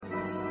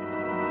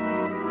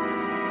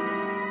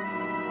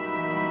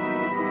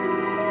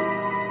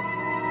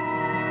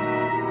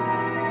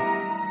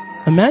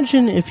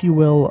Imagine, if you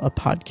will, a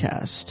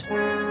podcast.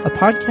 A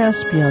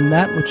podcast beyond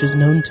that which is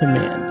known to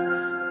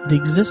man. It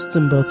exists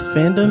in both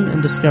fandom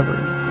and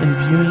discovery, in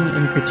viewing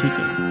and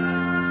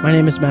critiquing. My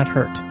name is Matt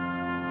Hurt.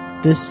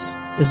 This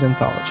is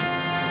Anthology.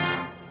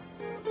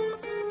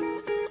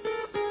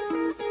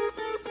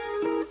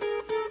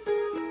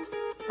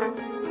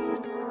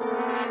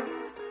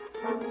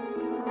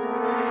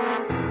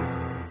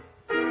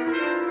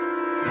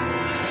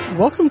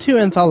 Welcome to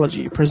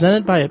Anthology,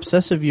 presented by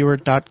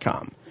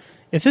ObsessiveViewer.com.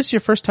 If this is your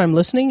first time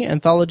listening,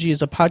 Anthology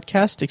is a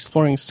podcast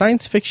exploring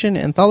science fiction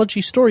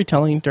anthology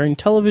storytelling during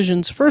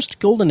television's first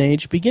golden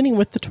age, beginning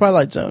with The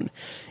Twilight Zone.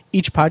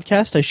 Each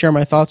podcast, I share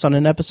my thoughts on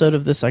an episode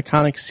of this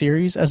iconic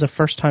series as a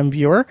first-time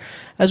viewer,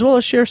 as well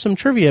as share some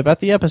trivia about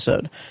the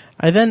episode.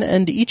 I then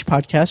end each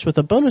podcast with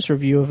a bonus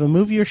review of a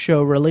movie or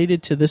show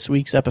related to this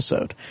week's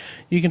episode.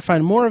 You can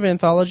find more of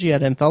Anthology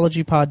at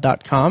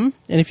anthologypod.com,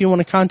 and if you want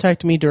to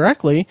contact me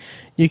directly,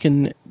 you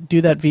can do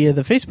that via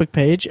the Facebook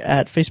page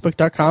at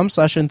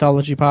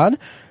facebook.com/anthologypod,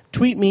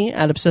 tweet me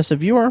at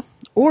obsessiveviewer,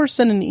 or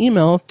send an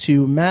email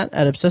to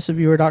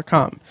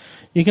matt@obsessiveviewer.com.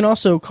 You can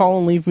also call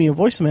and leave me a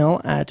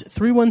voicemail at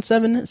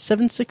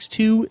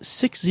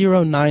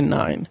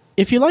 317-762-6099.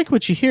 If you like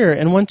what you hear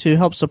and want to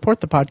help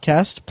support the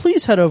podcast,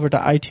 please head over to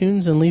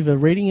iTunes and leave a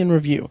rating and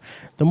review.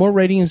 The more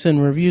ratings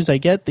and reviews I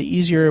get, the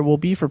easier it will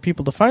be for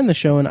people to find the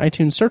show in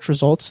iTunes search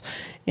results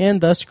and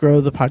thus grow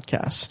the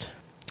podcast.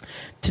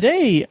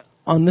 Today,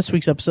 on this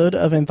week's episode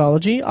of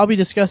Anthology, I'll be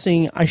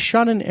discussing I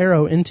Shot an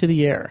Arrow into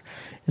the Air.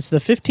 It's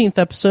the 15th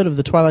episode of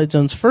The Twilight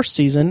Zone's first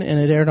season, and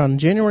it aired on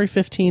January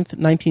 15th,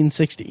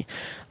 1960.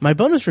 My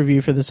bonus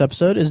review for this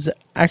episode is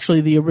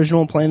actually the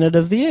original Planet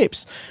of the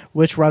Apes,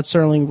 which Rod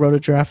Serling wrote a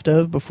draft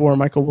of before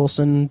Michael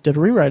Wilson did a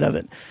rewrite of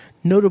it,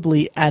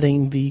 notably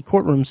adding the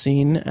courtroom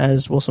scene,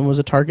 as Wilson was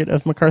a target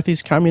of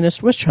McCarthy's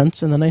communist witch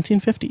hunts in the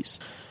 1950s.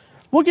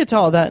 We'll get to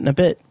all that in a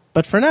bit,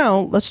 but for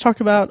now, let's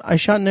talk about I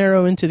Shot an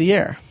Arrow into the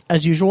Air.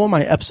 As usual,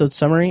 my episode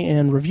summary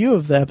and review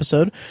of the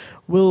episode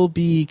will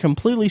be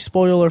completely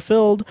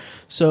spoiler-filled,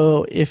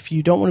 so if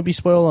you don't want to be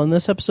spoiled on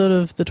this episode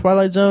of The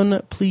Twilight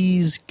Zone,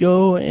 please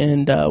go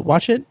and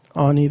watch it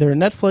on either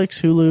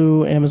Netflix,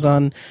 Hulu,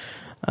 Amazon,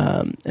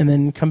 and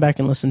then come back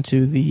and listen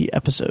to the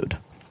episode.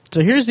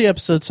 So here's the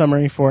episode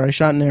summary for I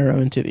Shot an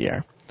Arrow into the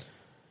Air.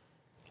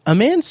 A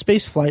manned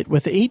spaceflight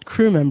with 8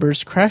 crew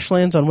members crash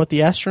lands on what the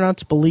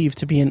astronauts believe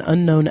to be an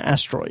unknown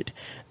asteroid.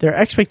 Their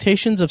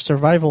expectations of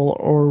survival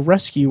or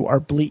rescue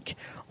are bleak.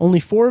 Only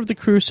 4 of the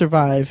crew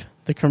survive: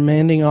 the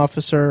commanding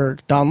officer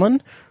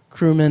Donlin,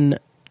 crewmen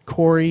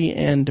Corey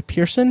and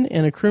Pearson,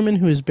 and a crewman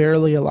who is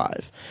barely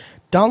alive.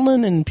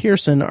 Donlin and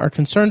Pearson are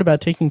concerned about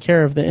taking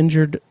care of the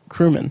injured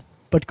crewman,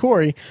 but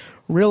Corey,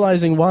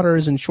 realizing water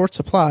is in short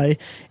supply,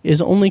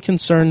 is only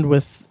concerned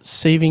with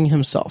saving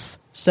himself,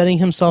 setting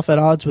himself at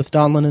odds with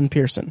Donlin and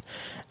Pearson.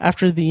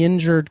 After the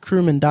injured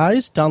crewman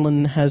dies,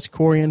 Donlin has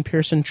Corey and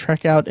Pearson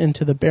trek out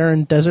into the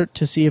barren desert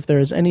to see if there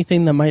is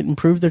anything that might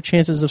improve their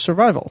chances of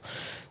survival.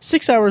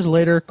 6 hours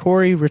later,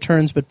 Corey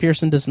returns, but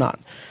Pearson does not.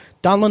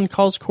 Donlin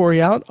calls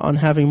Corey out on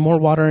having more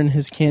water in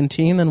his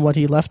canteen than what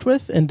he left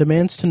with and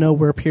demands to know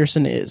where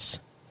Pearson is.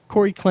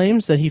 Corey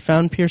claims that he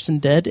found Pearson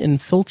dead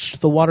and filched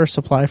the water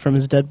supply from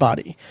his dead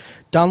body.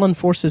 Donlin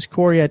forces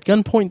Corey at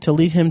gunpoint to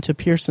lead him to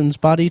Pearson's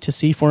body to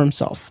see for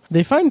himself.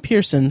 They find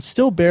Pearson,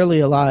 still barely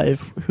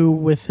alive, who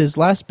with his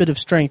last bit of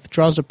strength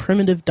draws a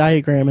primitive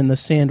diagram in the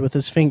sand with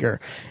his finger,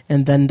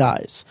 and then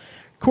dies.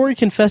 Corey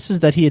confesses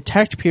that he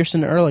attacked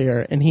Pearson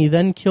earlier, and he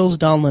then kills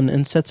Donlin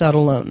and sets out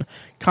alone,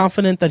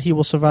 confident that he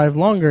will survive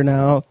longer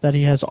now that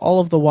he has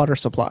all of the water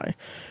supply.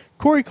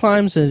 Corey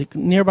climbs a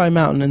nearby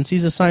mountain and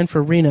sees a sign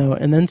for Reno,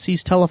 and then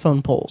sees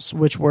telephone poles,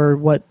 which were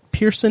what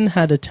Pearson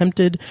had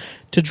attempted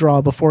to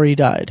draw before he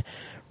died.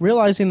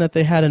 Realizing that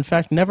they had in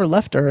fact never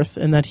left Earth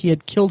and that he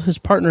had killed his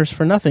partners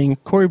for nothing,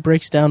 Corey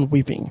breaks down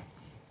weeping.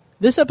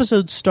 This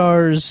episode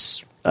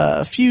stars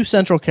a few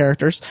central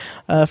characters.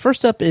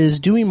 First up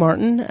is Dewey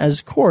Martin as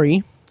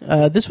Corey.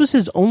 This was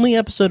his only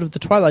episode of The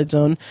Twilight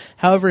Zone.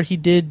 However, he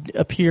did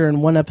appear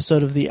in one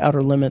episode of The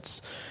Outer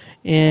Limits.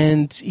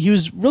 And he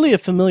was really a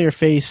familiar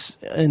face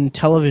in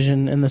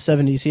television in the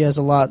 70s. He has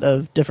a lot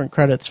of different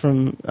credits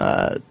from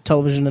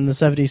television in the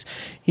 70s.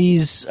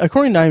 He's,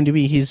 according to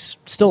IMDb, he's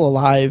still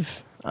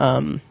alive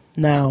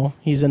now.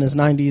 He's in his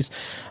 90s.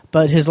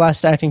 But his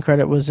last acting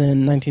credit was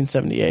in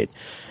 1978.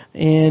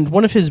 And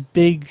one of his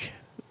big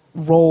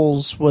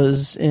roles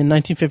was in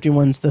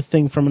 1951's The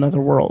Thing from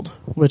Another World,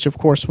 which, of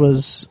course,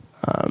 was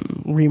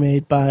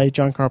remade by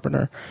John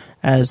Carpenter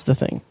as The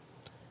Thing.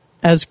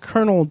 As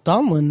Colonel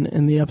Donlin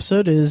in the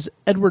episode is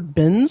Edward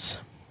Binns.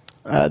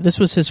 This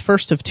was his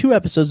first of 2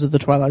 episodes of The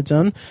Twilight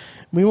Zone.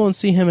 We won't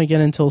see him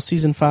again until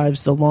Season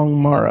 5's The Long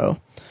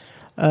Morrow.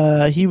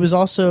 He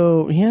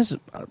has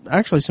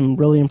actually some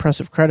really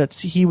impressive credits.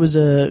 He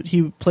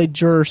played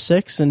Juror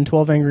 6 in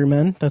 12 Angry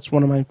Men. That's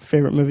one of my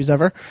favorite movies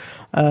ever.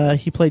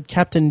 He played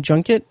Captain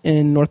Junket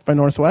in North by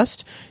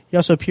Northwest. He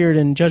also appeared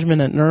in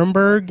Judgment at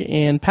Nuremberg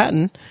and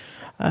Patton.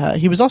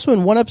 He was also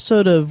in one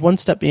episode of One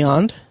Step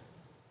Beyond.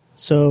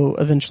 So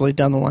eventually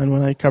down the line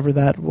when I cover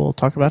that, we'll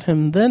talk about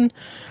him then.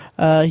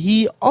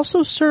 He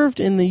also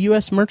served in the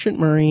U.S. Merchant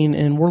Marine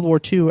in World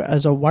War II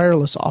as a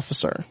wireless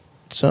officer.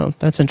 So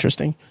that's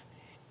interesting.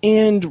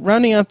 And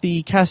rounding out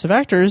the cast of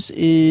actors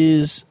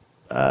is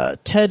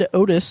Ted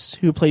Otis,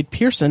 who played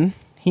Pearson.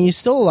 He's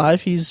still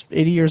alive. He's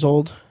 80 years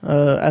old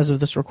as of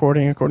this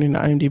recording, according to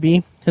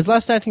IMDb. His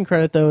last acting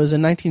credit, though, is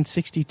in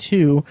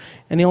 1962,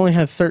 and he only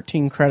had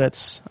 13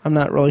 credits. I'm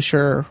not really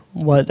sure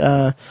what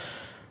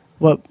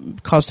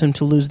caused him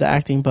to lose the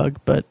acting bug,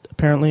 but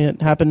apparently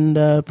it happened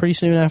pretty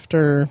soon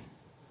after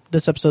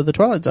this episode of The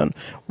Twilight Zone,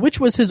 which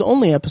was his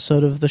only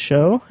episode of the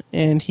show,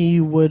 and he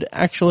would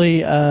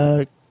actually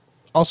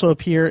also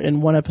appear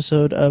in one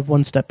episode of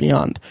One Step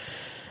Beyond.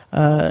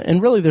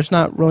 And really, there's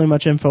not really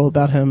much info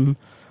about him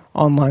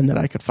online that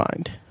I could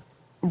find.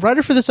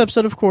 Writer for this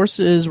episode, of course,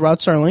 is Rod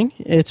Serling.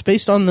 It's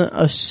based on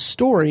a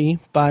story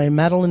by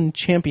Madeline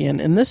Champion,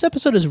 and this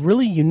episode is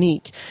really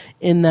unique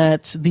in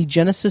that the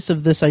genesis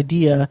of this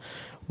idea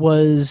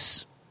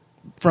was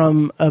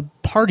from a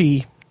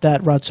party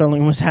that Rod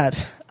Serling was at.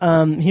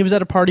 He was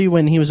at a party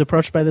when he was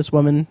approached by this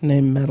woman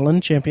named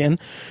Madeline Champion,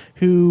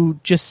 who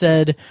just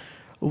said,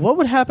 what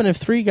would happen if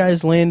 3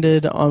 guys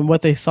landed on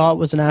what they thought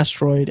was an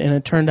asteroid and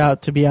it turned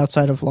out to be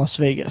outside of Las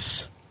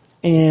Vegas?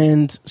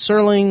 And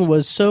Serling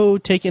was so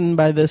taken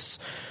by this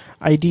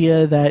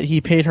idea that he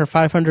paid her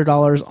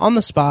 $500 on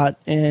the spot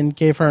and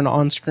gave her an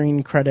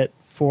on-screen credit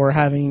for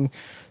having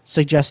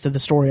suggested the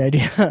story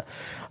idea.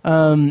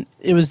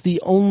 It was the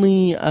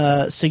only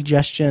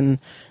suggestion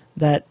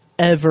that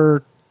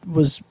ever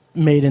was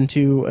made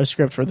into a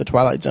script for The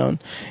Twilight Zone.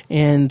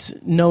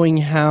 And knowing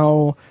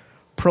how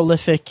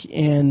prolific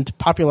and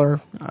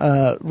popular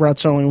Rod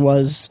Serling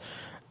was,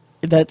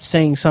 that's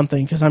saying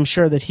something, because I'm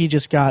sure that he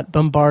just got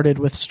bombarded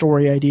with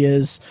story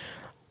ideas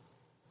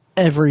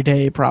every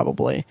day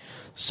probably.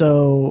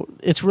 So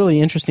it's really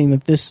interesting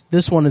that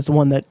this one is the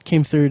one that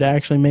came through to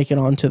actually make it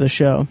onto the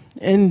show.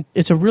 And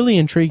it's a really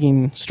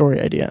intriguing story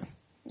idea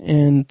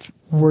and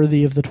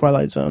worthy of The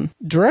Twilight Zone.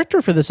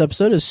 Director for this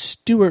episode is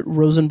Stuart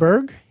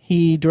Rosenberg.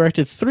 He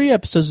directed 3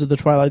 episodes of The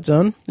Twilight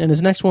Zone, and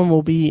his next one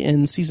will be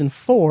in Season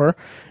 4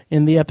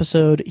 in the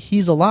episode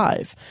He's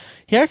Alive.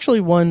 He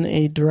actually won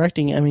a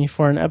directing Emmy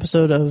for an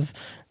episode of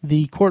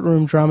the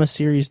courtroom drama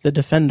series The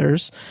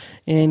Defenders,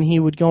 and he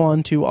would go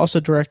on to also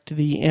direct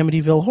the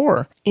Amityville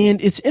Horror. And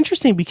it's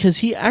interesting because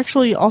he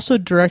actually also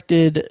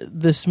directed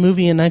this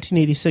movie in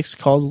 1986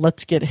 called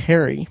Let's Get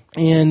Harry,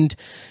 and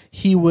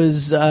he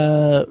was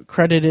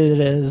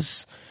credited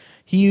as...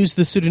 He used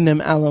the pseudonym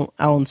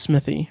Alan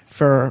Smithy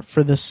for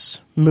this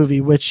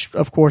movie, which,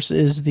 of course,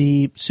 is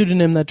the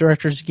pseudonym that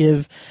directors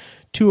give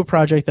to a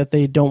project that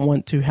they don't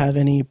want to have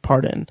any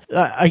part in.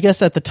 I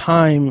guess at the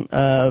time,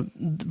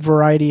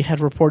 Variety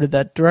had reported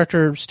that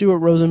director Stuart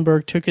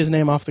Rosenberg took his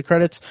name off the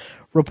credits,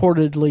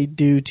 reportedly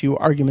due to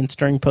arguments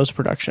during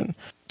post-production.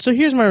 So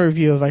here's my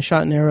review of I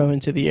Shot an Arrow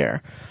into the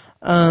Air.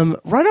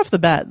 Right off the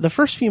bat, the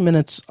first few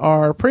minutes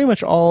are pretty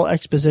much all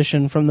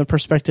exposition from the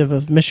perspective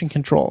of mission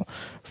control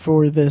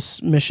for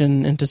this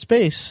mission into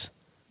space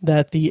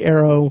that the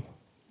Arrow,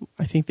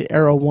 I think the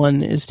Arrow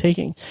 1 is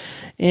taking.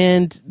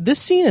 And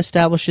this scene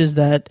establishes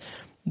that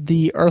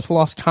the Earth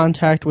lost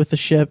contact with the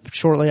ship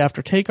shortly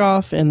after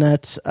takeoff, and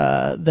that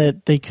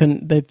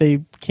they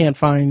can't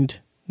find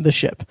the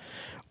ship,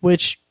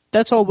 which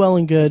that's all well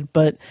and good,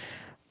 but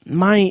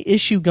my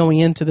issue going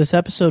into this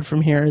episode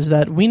from here is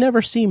that we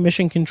never see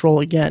mission control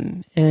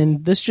again,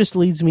 and this just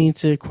leads me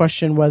to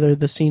question whether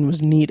the scene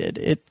was needed.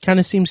 It kind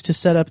of seems to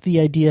set up the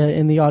idea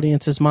in the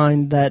audience's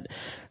mind that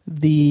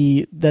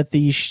the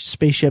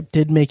spaceship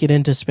did make it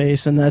into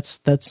space, and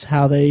that's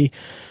how they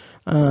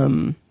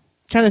kind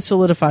of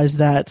solidifies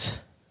that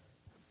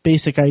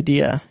basic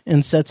idea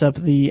and sets up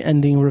the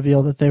ending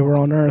reveal that they were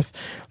on Earth.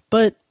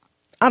 But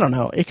I don't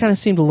know, it kind of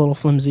seemed a little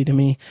flimsy to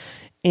me.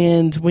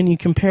 And when you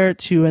compare it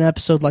to an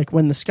episode like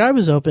When the Sky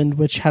Was Opened,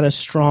 which had a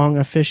strong,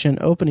 efficient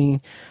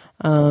opening,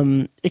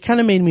 it kind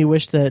of made me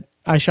wish that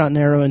I Shot an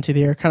Arrow into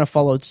the Air kind of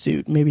followed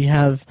suit. Maybe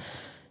have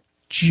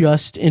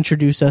just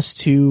introduce us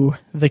to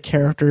the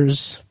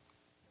characters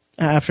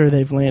after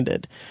they've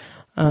landed,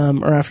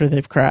 or after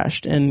they've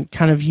crashed, and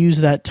kind of use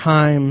that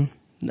time,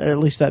 at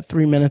least that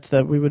 3 minutes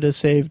that we would have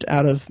saved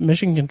out of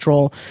mission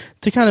control,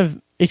 to kind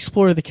of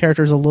explore the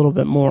characters a little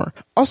bit more.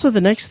 Also,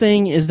 the next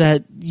thing is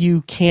that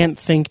you can't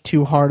think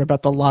too hard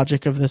about the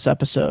logic of this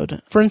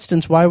episode. For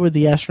instance, why would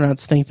the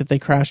astronauts think that they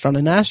crashed on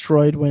an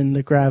asteroid when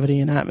the gravity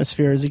and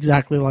atmosphere is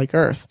exactly like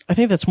Earth? I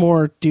think that's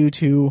more due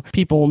to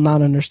people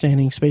not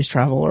understanding space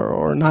travel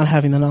or not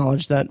having the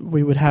knowledge that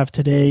we would have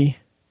today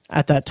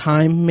at that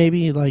time.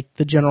 Maybe like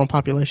the general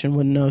population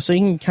wouldn't know. So you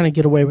can kind of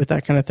get away with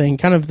that kind of thing.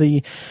 Kind of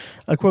the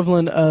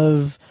equivalent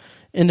of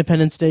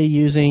Independence Day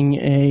using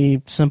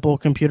a simple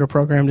computer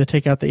program to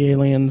take out the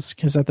aliens,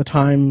 because at the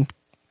time,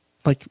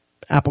 like,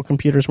 Apple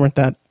computers weren't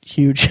that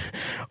huge,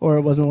 or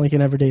it wasn't like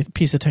an everyday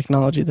piece of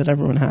technology that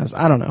everyone has.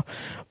 I don't know.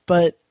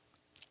 But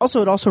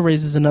also, it also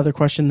raises another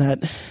question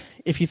that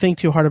if you think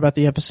too hard about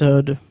the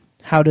episode,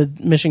 how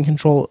did Mission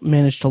Control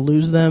manage to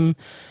lose them?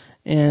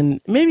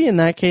 And maybe in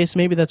that case,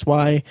 maybe that's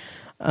why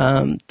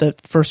the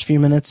first few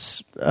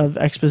minutes of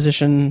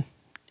exposition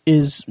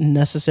is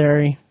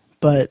necessary.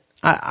 But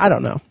I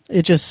don't know.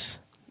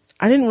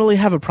 I didn't really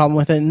have a problem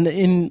with it.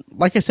 And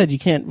like I said, you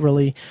can't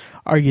really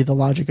argue the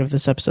logic of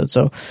this episode.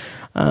 So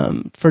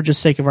for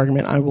just sake of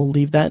argument, I will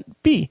leave that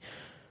be.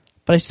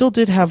 But I still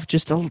did have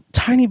just a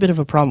tiny bit of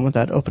a problem with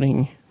that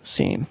opening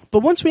scene. But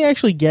once we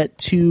actually get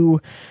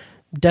to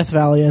Death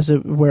Valley,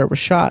 where it was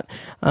shot,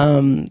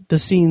 the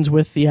scenes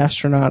with the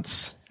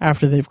astronauts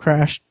after they've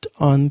crashed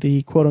on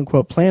the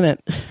quote-unquote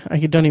planet, I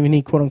don't even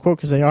need quote-unquote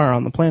because they are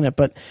on the planet,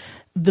 but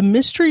the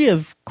mystery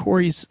of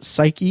Corey's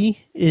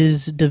psyche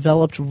is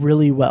developed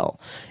really well,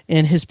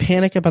 and his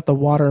panic about the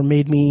water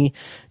made me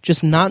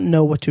just not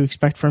know what to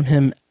expect from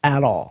him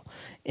at all,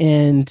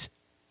 and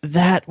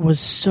that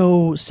was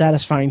so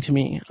satisfying to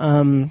me.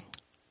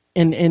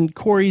 And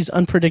Corey's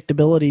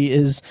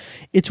unpredictability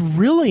it's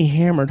really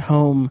hammered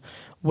home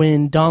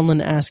when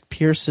Donlin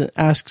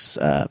asks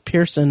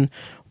Pearson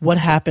what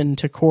happened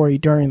to Corey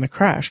during the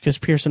crash, because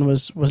Pearson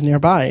was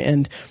nearby,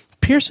 and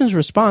Pearson's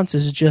response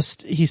is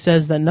he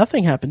says that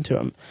nothing happened to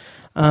him.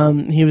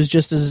 He was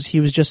just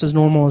as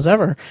normal as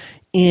ever.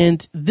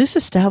 And this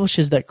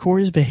establishes that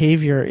Corey's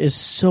behavior is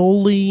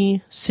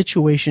solely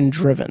situation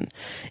driven,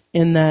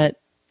 and that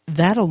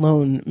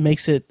alone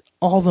makes it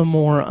all the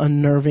more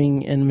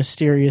unnerving and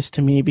mysterious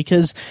to me,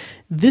 because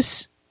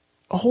this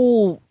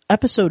whole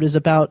episode is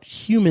about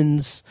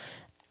humans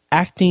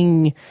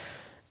acting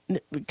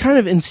kind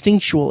of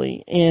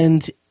instinctually,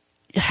 and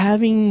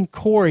having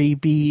Corey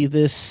be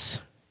this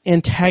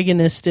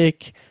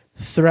antagonistic,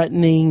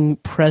 threatening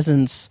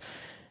presence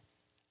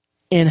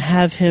and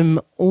have him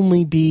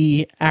only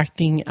be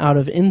acting out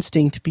of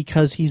instinct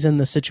because he's in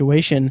the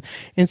situation,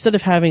 instead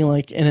of having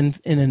like an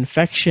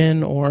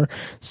infection or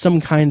some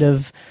kind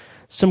of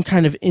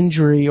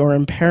injury or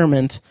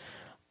impairment,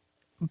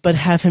 but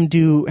have him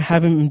do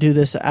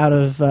this out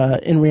of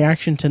in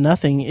reaction to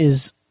nothing,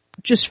 is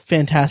just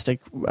fantastic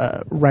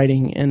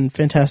writing and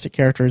fantastic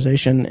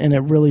characterization, and it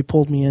really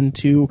pulled me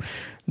into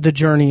the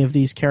journey of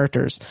these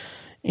characters,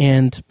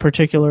 and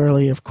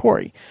particularly of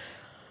Corey.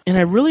 And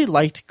I really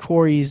liked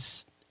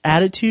Corey's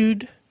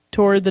attitude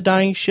toward the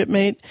dying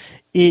shipmate.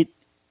 It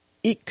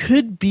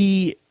could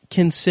be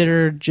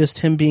considered just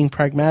him being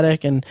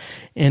pragmatic and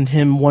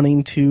him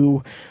wanting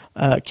to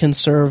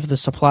conserve the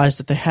supplies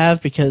that they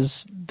have,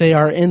 because they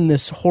are in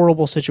this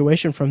horrible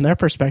situation from their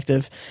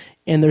perspective,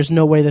 and there's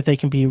no way that they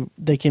can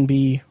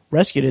be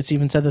rescued. It's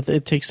even said that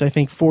it takes, I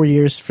think, 4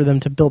 years for them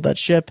to build that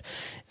ship,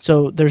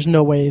 so there's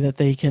no way that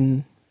they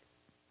can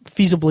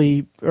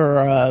feasibly,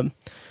 or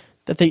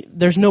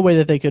there's no way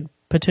that they could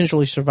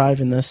potentially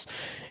survive in this.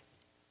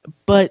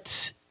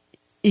 But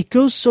it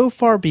goes so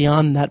far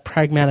beyond that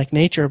pragmatic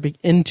nature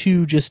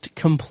into just a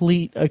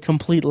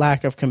complete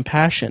lack of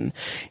compassion,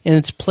 and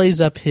it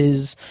plays up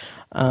his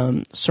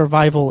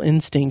survival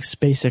instincts,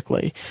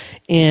 basically.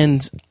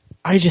 And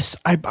I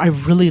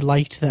really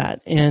liked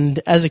that. And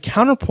as a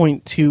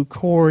counterpoint to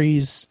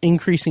Corey's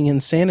increasing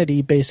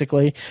insanity,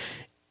 basically,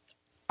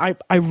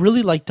 I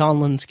really like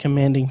Donlin's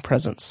commanding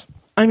presence.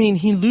 I mean,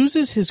 he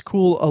loses his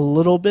cool a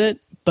little bit,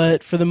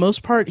 but for the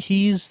most part,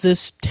 he's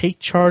this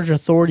take-charge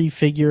authority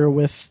figure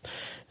with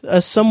a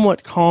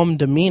somewhat calm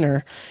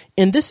demeanor.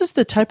 And this is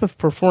the type of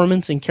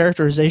performance and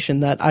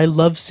characterization that I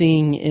love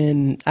seeing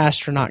in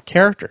astronaut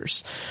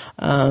characters.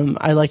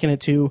 I liken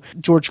it to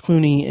George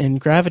Clooney in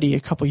Gravity a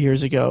couple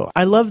years ago.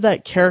 I love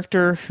that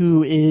character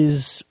who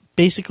is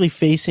basically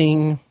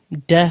facing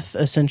death,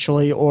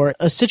 essentially, or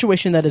a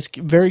situation that is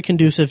very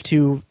conducive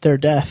to their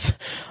death,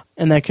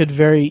 and that could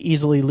very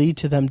easily lead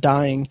to them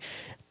dying.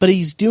 But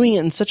he's doing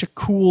it in such a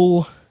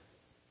cool,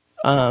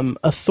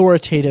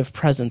 authoritative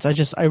presence.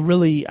 I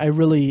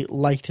really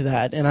liked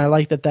that, and I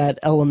like that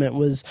element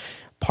was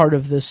part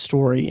of this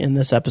story in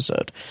this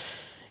episode.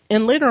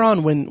 And later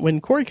on,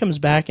 when Corey comes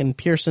back and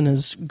Pearson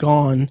is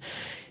gone,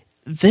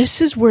 this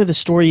is where the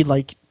story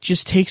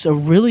just takes a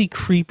really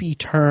creepy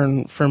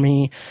turn for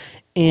me,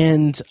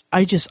 and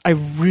I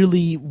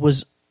really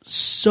was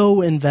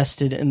so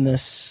invested in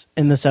this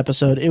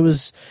episode. It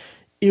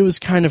was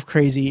kind of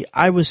crazy.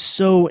 I was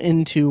so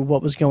into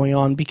what was going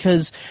on,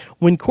 because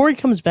when Corey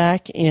comes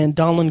back and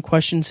Donlin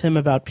questions him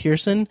about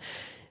Pearson,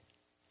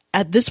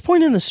 at this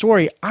point in the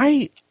story,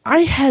 I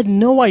had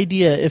no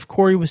idea if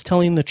Corey was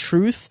telling the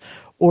truth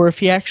or if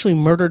he actually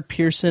murdered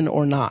Pearson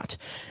or not.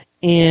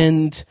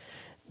 And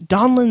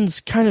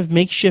Donlin's kind of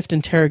makeshift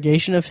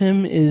interrogation of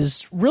him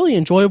is really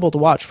enjoyable to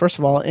watch, first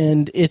of all,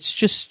 and it's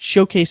just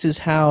showcases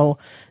how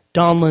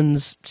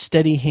Donlin's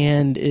steady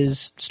hand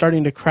is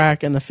starting to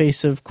crack in the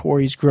face of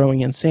Corey's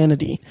growing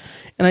insanity.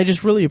 And I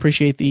just really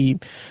appreciate the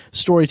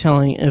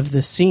storytelling of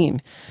this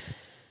scene.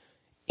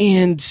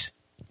 And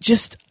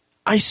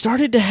I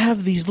started to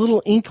have these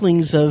little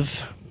inklings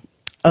of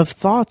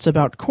thoughts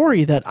about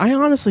Corey that I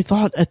honestly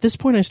thought, at this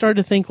point I started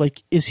to think,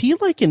 is he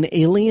like an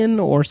alien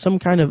or some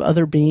kind of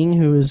other being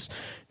who's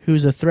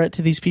a threat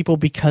to these people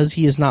because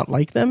he is not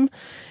like them?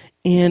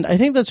 And I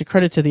think that's a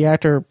credit to the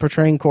actor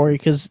portraying Corey,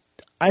 because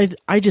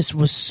I just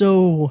was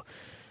so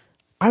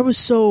I was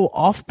so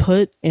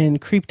off-put and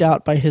creeped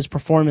out by his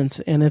performance,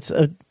 and it's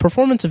a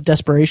performance of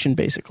desperation,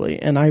 basically,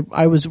 and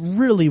I was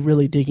really,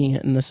 really digging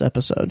it in this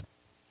episode.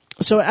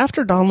 So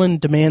after Donlin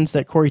demands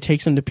that Corey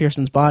takes him to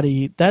Pearson's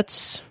body,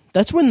 that's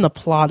when the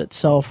plot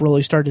itself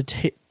really started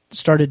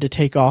to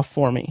take off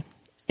for me.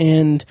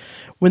 And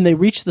when they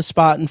reach the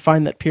spot and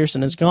find that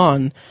Pearson is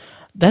gone,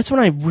 that's when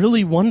I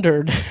really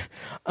wondered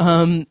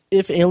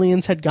if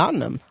aliens had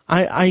gotten him.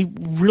 I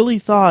really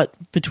thought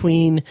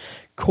between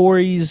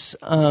Corey's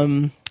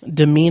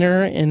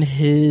demeanor and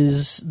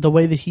the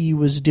way that he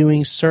was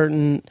doing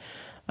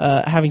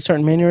having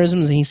certain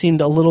mannerisms, and he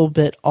seemed a little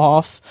bit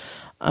off.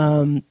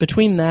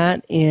 Between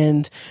that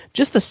and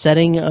just the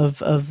setting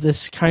of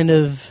this kind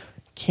of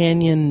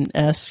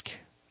canyon-esque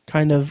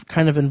kind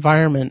of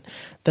environment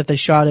that they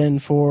shot in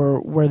for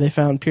where they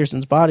found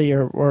Pearson's body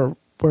or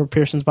where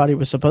Pearson's body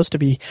was supposed to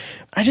be,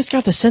 I just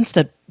got the sense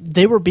that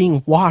they were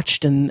being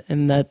watched and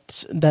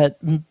that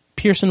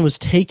Pearson was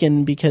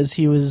taken because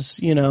he was,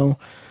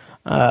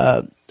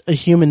 a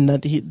human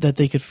that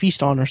they could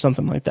feast on or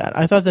something like that.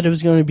 I thought that it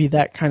was going to be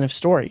that kind of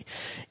story.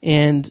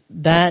 And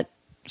that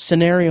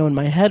scenario in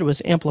my head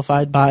was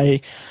amplified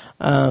by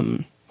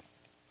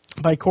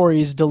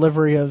Corey's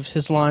delivery of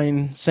his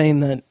line saying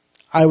that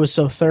I was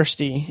so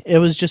thirsty. It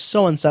was just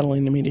so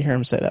unsettling to me to hear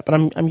him say that. But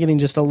I'm getting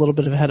just a little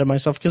bit ahead of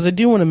myself because I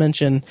do want to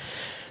mention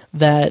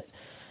that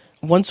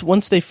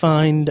once they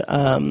find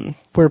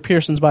where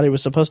Pearson's body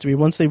was supposed to be,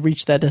 once they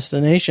reach that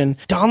destination,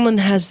 Donlin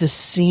has this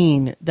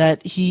scene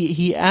that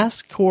he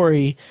asks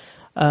Corey,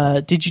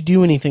 did you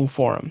do anything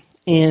for him?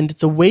 And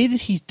the way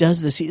that he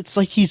does this, it's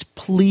like he's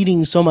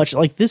pleading so much.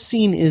 Like, this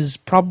scene is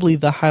probably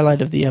the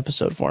highlight of the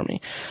episode for me.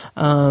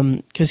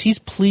 Because he's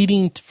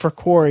pleading for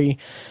Corey,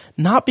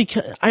 not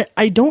because...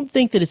 I don't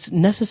think that it's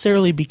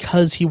necessarily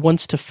because he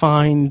wants to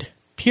find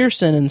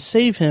Pearson and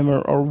save him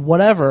or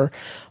whatever,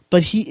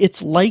 but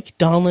it's like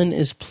Donlin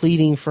is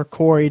pleading for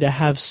Corey to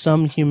have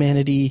some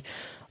humanity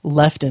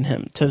left in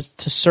him, to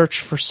search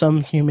for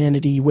some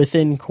humanity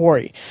within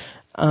Corey.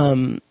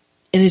 And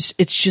it's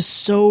just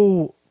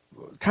so...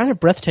 kind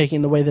of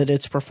breathtaking the way that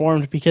it's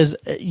performed, because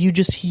you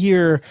just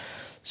hear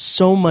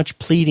so much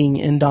pleading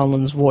in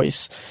Donlin's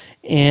voice,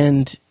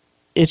 and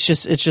it's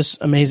just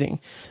amazing.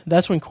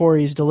 That's when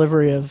Corey's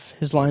delivery of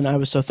his line, I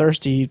was so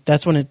thirsty,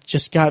 that's when it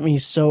just got me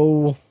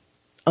so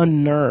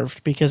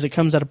unnerved, because it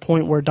comes at a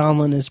point where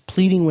Donlin is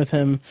pleading with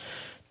him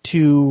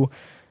to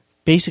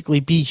basically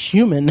be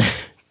human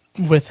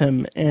with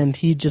him, and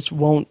he just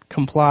won't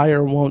comply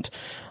or won't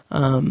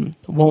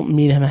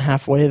meet him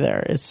halfway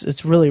there.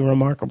 It's really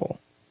remarkable.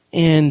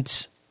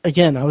 And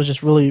again, I was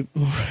just really,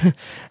 at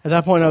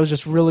that point, I was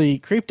just really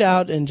creeped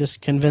out and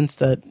just convinced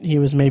that he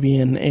was maybe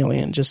an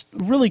alien. Just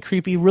really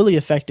creepy, really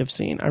effective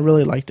scene. I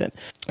really liked it.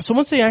 So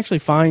once they actually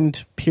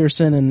find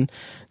Pearson and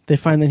they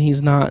find that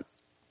he's not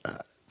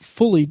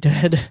fully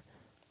dead,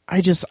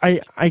 I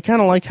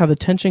kind of like how the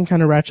tension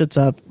kind of ratchets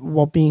up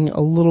while being a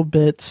little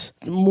bit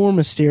more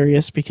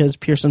mysterious, because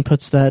Pearson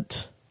puts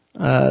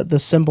the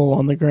symbol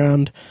on the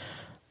ground.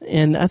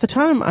 And at the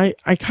time, I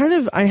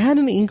had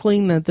an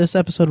inkling that this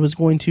episode was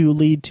going to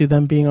lead to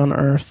them being on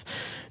Earth,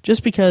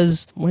 just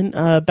because when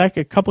back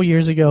a couple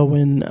years ago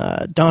when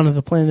Dawn of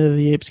the Planet of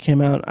the Apes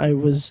came out, I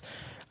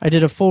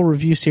did a full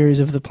review series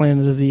of the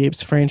Planet of the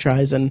Apes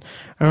franchise, and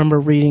I remember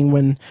reading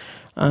when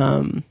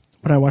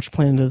I watched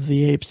Planet of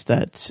the Apes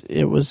that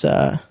it was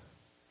I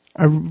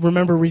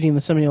remember reading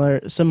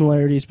the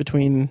similarities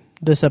between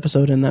this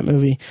episode and that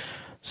movie.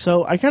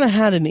 So I kind of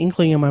had an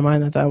inkling in my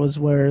mind that was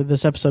where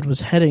this episode was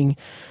heading.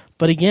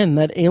 But again,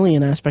 that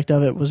alien aspect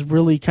of it was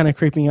really kind of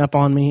creeping up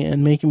on me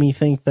and making me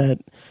think that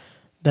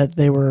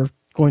they were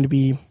going to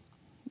be,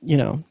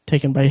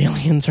 taken by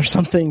aliens or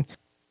something.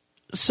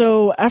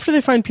 So after they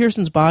find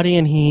Pearson's body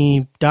and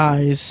he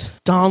dies,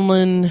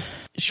 Donlin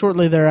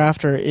shortly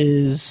thereafter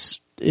is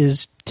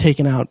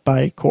taken out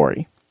by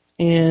Corey.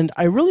 And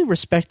I really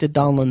respected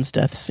Donlin's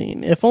death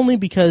scene, if only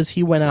because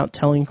he went out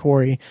telling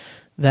Corey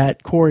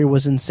that Corey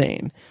was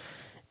insane.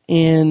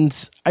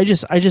 And I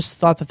just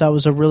thought that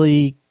was a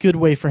really good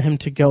way for him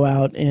to go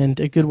out, and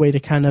a good way to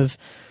kind of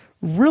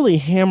really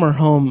hammer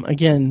home,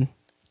 again,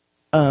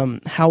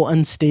 how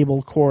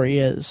unstable Corey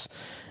is.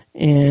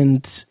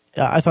 And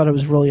I thought it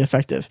was really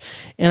effective.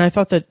 And I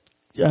thought that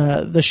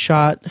the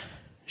shot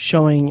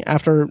showing,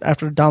 after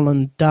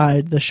Donlin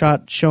died, the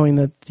shot showing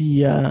that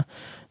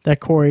that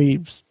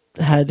Corey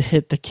had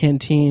hit the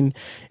canteen,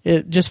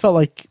 it just felt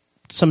like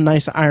some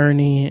nice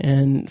irony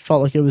and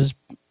felt like it was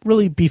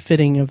really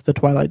befitting of the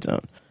Twilight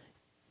Zone.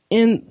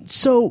 And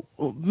so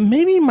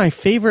maybe my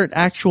favorite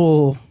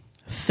actual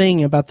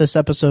thing about this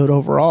episode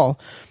overall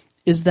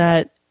is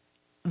that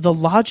the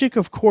logic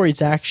of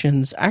Corey's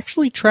actions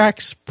actually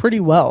tracks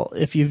pretty well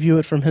if you view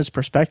it from his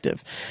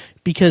perspective,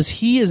 because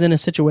he is in a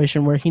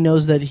situation where he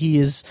knows that he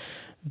is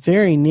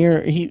very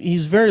near,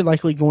 he's very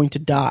likely going to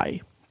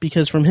die,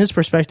 because from his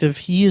perspective,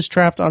 he is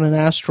trapped on an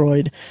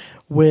asteroid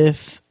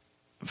with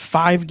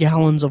 5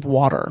 gallons of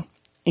water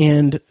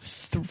and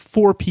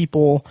 4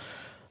 people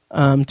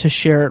to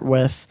share it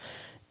with.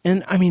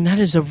 And I mean, that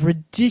is a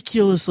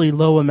ridiculously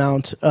low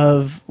amount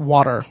of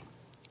water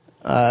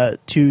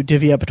to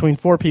divvy up between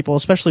 4 people,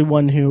 especially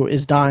one who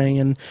is dying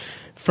and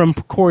from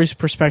Corey's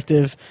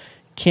perspective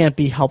can't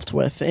be helped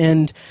with.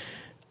 And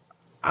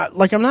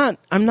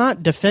I'm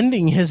not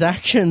defending his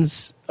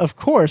actions, of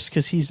course,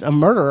 because he's a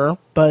murderer,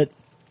 but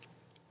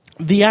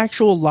the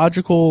actual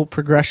logical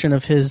progression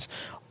of his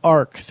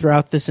arc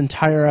throughout this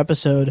entire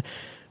episode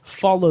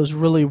follows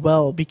really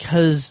well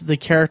because the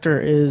character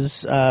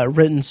is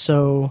written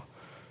so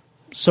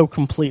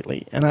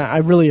completely, and I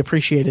really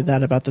appreciated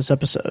that about this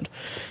episode.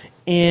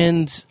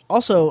 And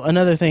also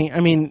another thing, I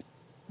mean,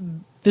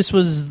 this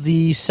was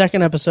the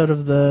second episode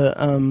of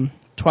the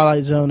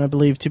Twilight Zone, I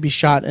believe, to be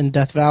shot in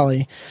Death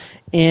Valley,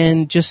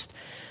 and just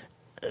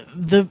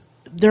there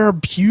are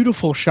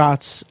beautiful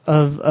shots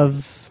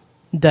of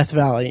Death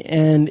Valley,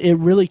 and it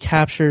really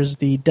captures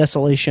the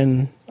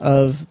desolation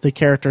of the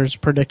character's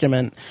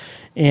predicament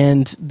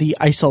and the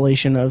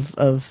isolation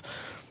of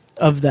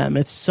them.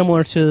 It's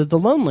similar to The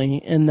Lonely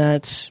in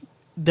that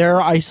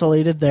they're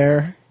isolated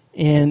there,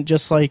 and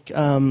just like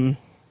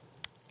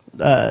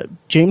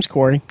James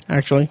Corey,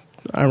 actually,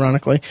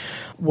 ironically,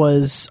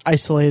 was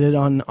isolated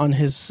on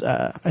his,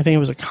 I think it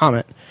was a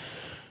comet.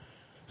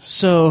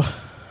 So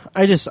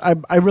I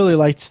really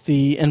liked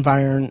the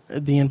environment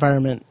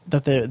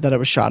that it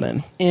was shot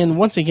in. And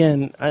once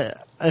again,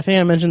 I think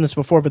I mentioned this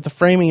before, but the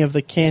framing of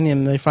the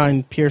canyon they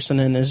find Pearson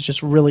in is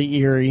just really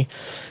eerie,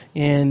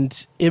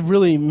 and it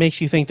really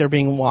makes you think they're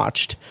being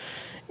watched.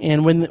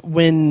 And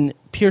when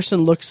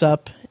Pearson looks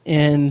up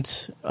and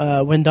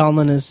when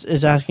Donlin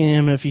is asking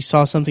him if he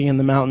saw something in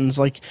the mountains,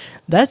 like,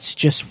 that's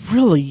just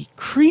really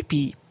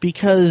creepy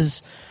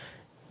because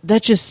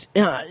that just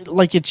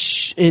like it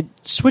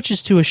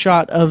switches to a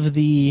shot of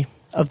the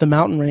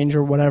mountain range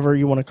or whatever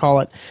you want to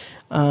call it,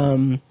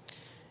 and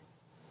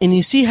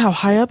you see how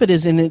high up it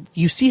is, and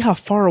you see how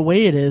far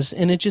away it is,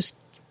 and it just,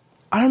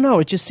 I don't know,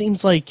 it just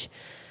seems like,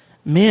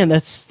 man,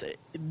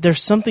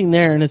 there's something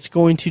there, and it's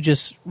going to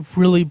just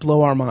really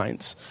blow our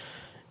minds.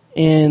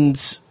 And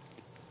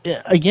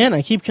again,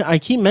 I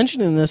keep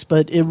mentioning this,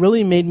 but it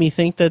really made me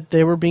think that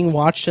they were being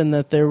watched and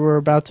that there was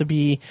about to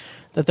be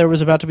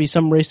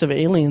some race of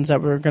aliens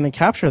that were going to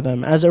capture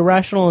them. As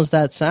irrational as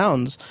that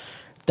sounds,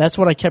 that's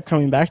what I kept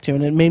coming back to,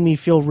 and it made me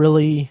feel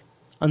really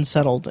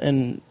unsettled,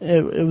 and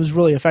it was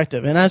really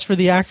effective. And as for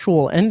the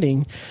actual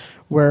ending,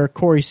 where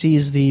Corey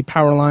sees the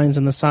power lines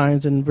and the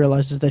signs and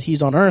realizes that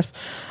he's on Earth,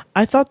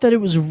 I thought that it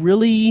was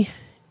really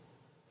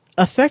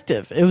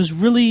effective. It was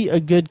really a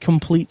good,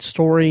 complete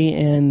story,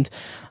 and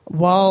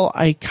while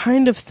I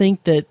kind of wish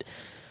that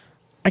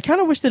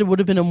it would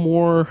have been a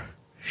more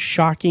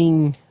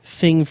shocking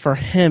thing for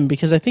him,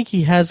 because I think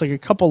he has like a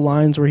couple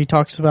lines where he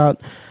talks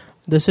about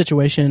the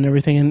situation and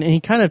everything, and he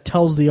kind of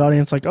tells the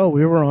audience like, oh,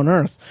 we were on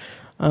Earth,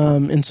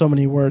 in so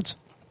many words.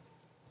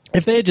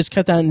 If they had just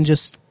cut that and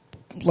just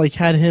like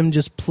had him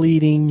just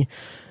pleading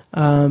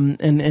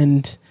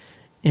and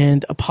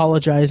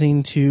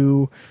apologizing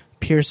to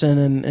Pearson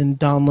and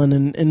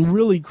Donlin and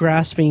really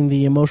grasping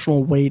the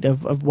emotional weight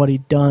of what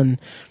he'd done,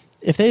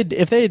 if they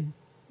had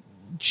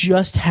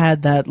just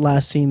had that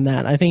last scene,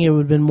 I think it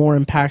would have been more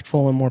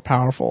impactful and more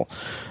powerful,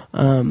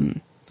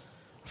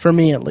 for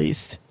me at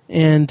least.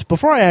 And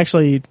before I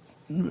actually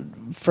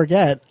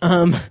forget,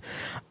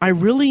 I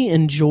really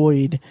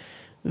enjoyed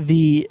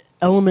the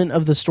element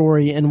of the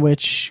story in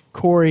which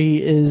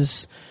Corey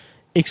is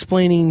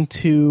explaining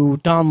to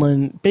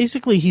Donlin,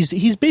 basically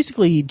he's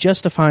basically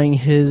justifying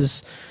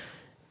his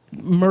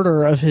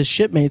murder of his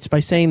shipmates by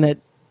saying that,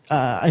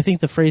 I think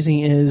the phrasing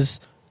is,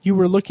 you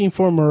were looking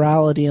for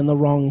morality in the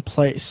wrong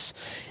place.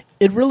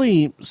 It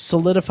really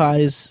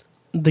solidifies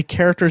the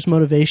character's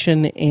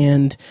motivation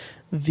and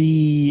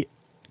the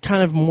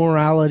kind of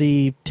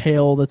morality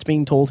tale that's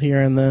being told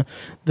here and the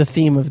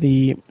theme of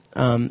the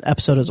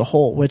episode as a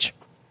whole, which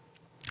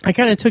I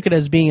kind of took it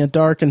as being a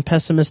dark and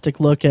pessimistic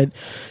look at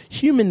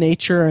human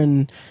nature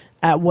and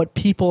at what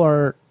people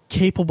are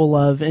capable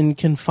of in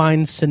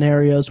confined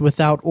scenarios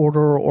without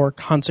order or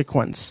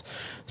consequence.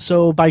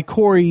 So by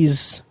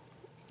Corey's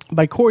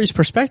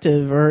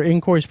perspective, or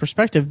in Corey's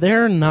perspective,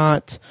 they're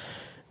not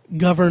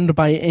governed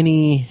by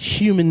any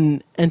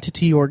human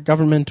entity or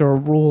government or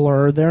rule,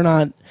 or they're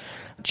not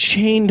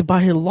chained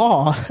by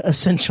law,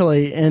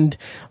 essentially. And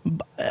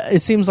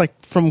it seems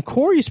like from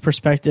Corey's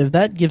perspective,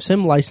 that gives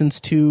him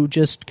license to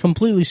just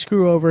completely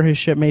screw over his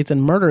shipmates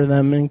and murder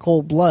them in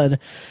cold blood,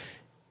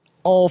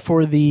 all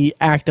for the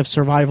act of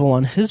survival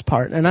on his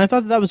part. And I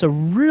thought that was a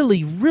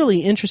really,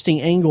 really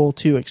interesting angle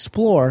to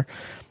explore.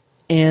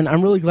 And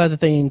I'm really glad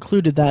that they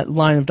included that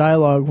line of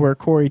dialogue where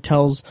Corey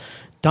tells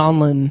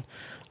Donlin,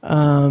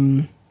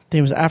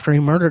 it was after he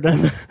murdered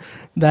him,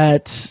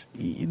 that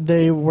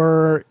they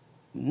were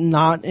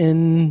not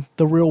in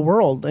the real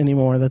world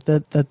anymore.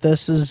 That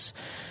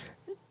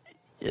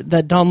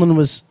Donlin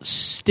was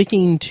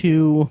sticking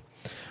to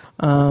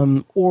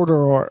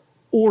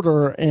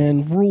order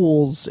and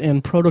rules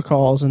and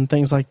protocols and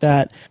things like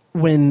that,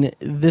 when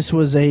this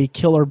was a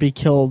kill or be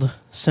killed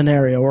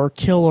scenario, or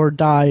kill or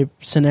die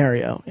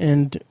scenario.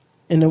 And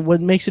And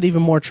what makes it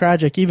even more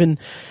tragic,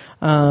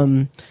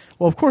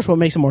 well, of course, what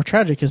makes it more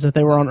tragic is that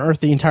they were on Earth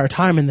the entire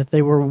time and that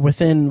they were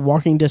within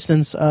walking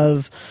distance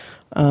of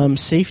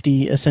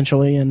safety,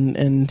 essentially,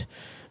 and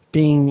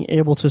being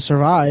able to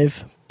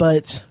survive.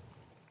 But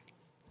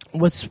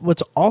what's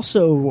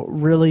also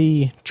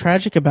really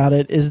tragic about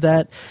it is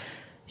that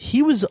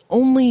he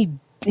only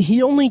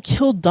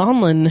killed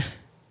Donlin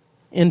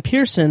and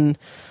Pearson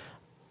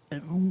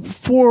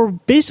for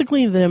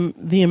basically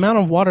the amount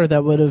of water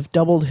that would have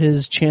doubled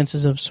his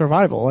chances of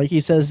survival. Like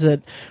he says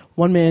that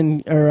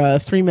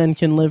 3 men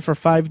can live for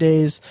 5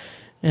 days,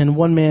 and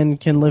 2 men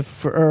can live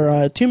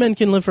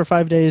for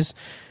 5 days,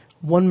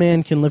 1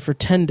 man can live for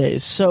 10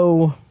 days.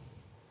 So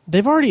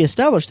they've already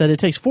established that it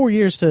takes 4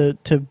 years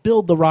to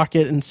build the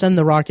rocket and send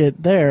the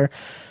rocket there.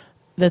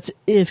 That's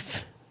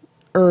if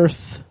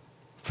Earth,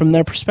 from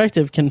their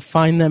perspective, can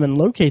find them and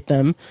locate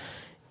them.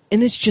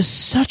 And it's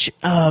just such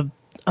a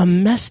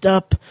messed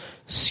up,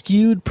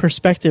 skewed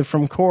perspective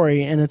from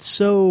Corey, and it's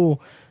so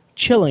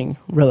chilling,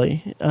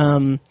 really.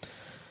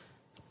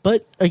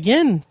 But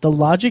again, the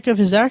logic of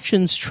his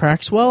actions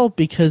tracks well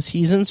because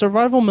he's in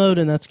survival mode,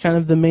 and that's kind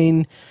of the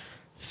main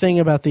thing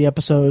about the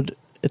episode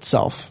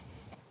itself.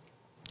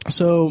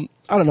 So,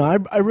 I don't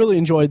know, I really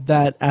enjoyed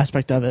that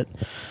aspect of it.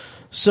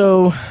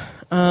 So,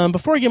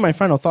 before I give my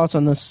final thoughts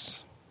on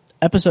this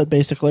episode,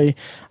 basically,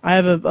 I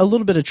have a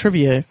little bit of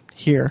trivia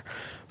here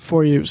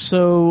for you.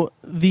 So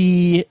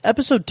the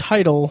episode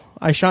title,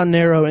 I Shot an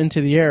Arrow into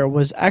the Air,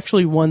 was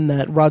actually one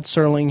that Rod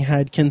Serling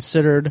had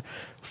considered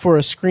for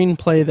a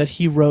screenplay that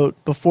he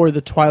wrote before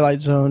the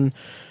Twilight Zone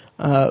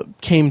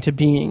came to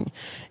being.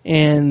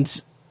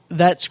 And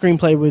that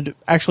screenplay would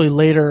actually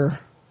later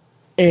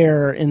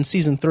air in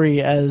season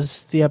 3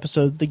 as the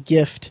episode The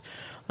Gift.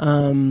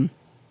 But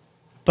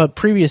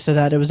previous to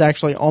that, it was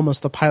actually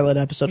almost the pilot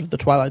episode of the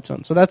Twilight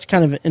Zone. So that's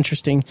kind of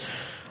interesting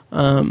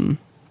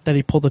that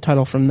he pulled the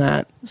title from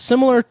that.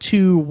 Similar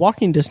to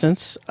Walking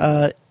Distance,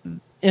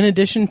 in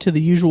addition to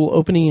the usual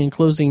opening and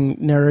closing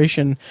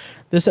narration,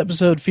 this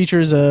episode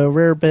features a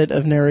rare bit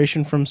of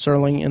narration from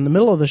Serling in the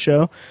middle of the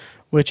show,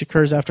 which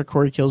occurs after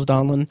Corey kills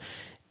Donlin.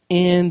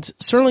 And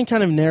Serling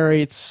kind of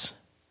narrates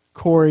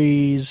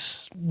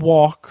Corey's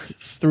walk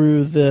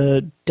through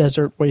the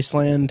desert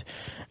wasteland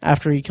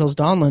after he kills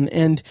Donlin,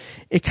 and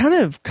it kind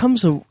of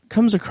comes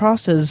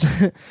across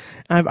as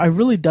I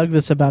really dug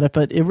this about it,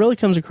 but it really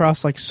comes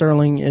across like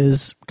Serling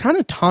is kind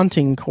of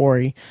taunting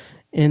Corey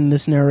in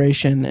this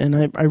narration,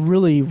 and I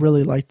really,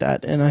 really liked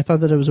that, and I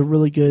thought that it was a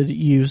really good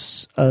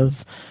use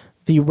of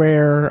the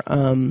rare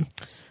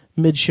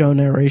mid-show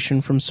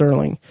narration from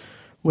Serling,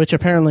 which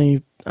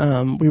apparently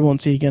we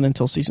won't see again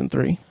until season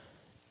 3.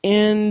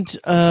 And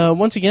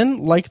once again,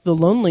 like The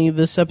Lonely,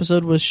 this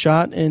episode was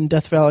shot in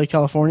Death Valley,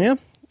 California.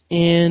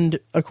 And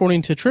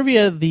according to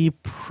trivia, the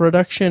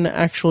production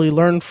actually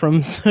learned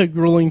from the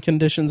grueling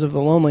conditions of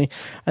The Lonely.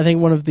 I think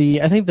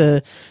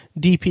the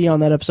DP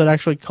on that episode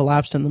actually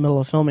collapsed in the middle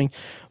of filming.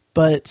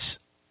 But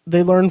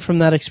they learned from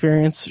that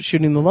experience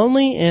shooting The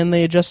Lonely, and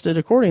they adjusted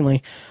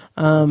accordingly.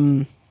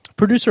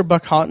 Producer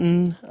Buck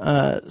Houghton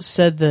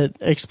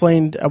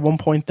explained at one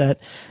point that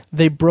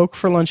they broke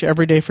for lunch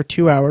every day for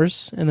 2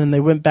 hours, and then they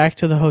went back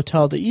to the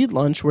hotel to eat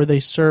lunch, where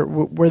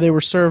they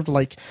were served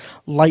like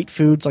light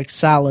foods like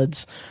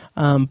salads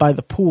by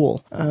the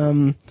pool.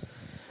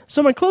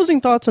 So my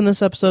closing thoughts on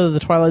this episode of The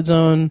Twilight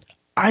Zone: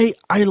 I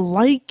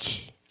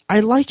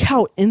like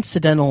how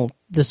incidental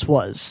this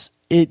was.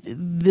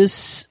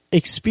 This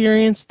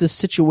experience, this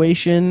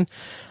situation,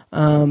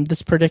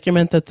 this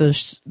predicament that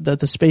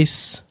the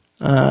space.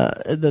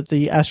 That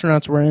the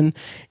astronauts were in,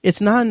 it's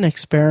not an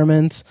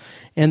experiment,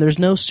 and there's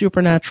no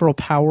supernatural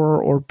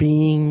power or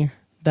being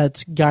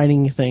that's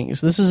guiding things.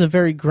 This is a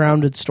very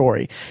grounded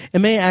story. It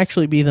may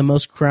actually be the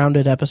most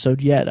grounded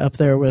episode yet, up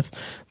there with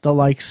the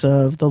likes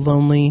of The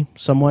Lonely,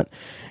 somewhat,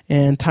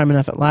 and Time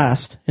Enough at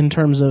Last, in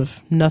terms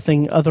of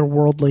nothing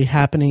otherworldly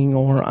happening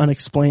or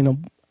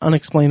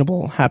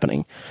unexplainable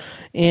happening.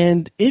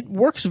 And it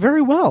works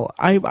very well.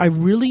 I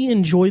really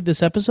enjoyed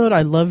this episode.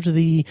 I loved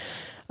the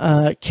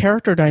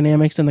character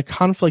dynamics and the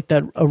conflict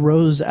that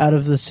arose out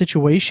of the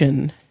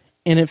situation,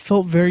 and it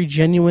felt very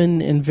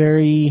genuine and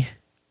very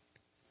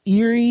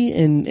eerie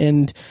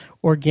and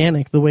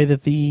organic, the way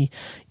that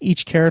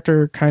each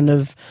character kind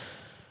of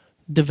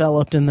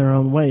developed in their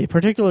own way,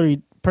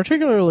 particularly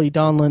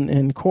Donlin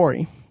and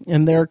Corey,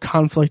 and their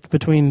conflict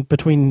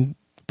between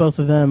both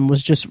of them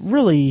was just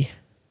really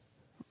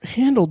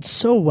handled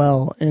so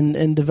well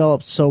and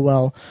developed so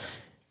well.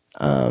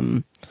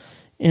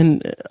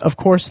 And of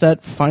course,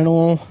 that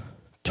final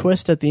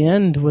twist at the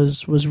end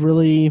was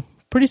really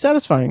pretty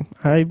satisfying.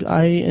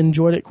 I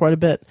enjoyed it quite a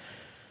bit.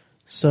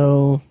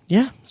 So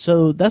yeah,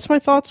 so that's my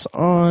thoughts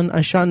on I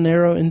Shot an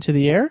Arrow into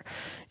the Air.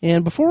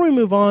 And before we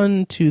move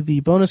on to the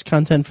bonus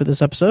content for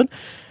this episode,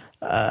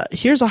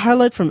 here's a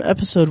highlight from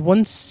episode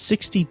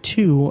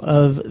 162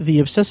 of The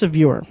Obsessive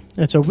Viewer.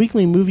 It's a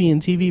weekly movie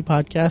and TV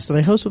podcast that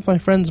I host with my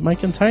friends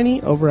Mike and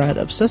Tiny over at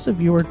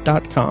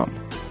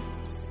obsessiveviewer.com.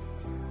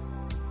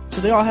 So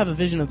they all have a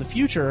vision of the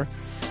future,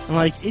 And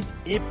like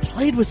it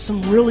played with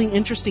some really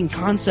interesting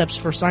concepts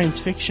for science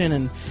fiction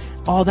and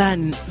all that.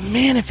 And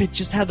man, if it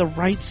just had the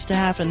right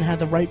staff and had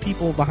the right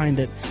people behind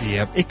it,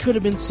 it could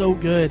have been so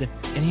good.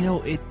 And you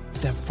know,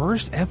 that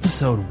first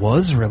episode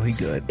was really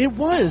good. It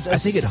was. I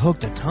think it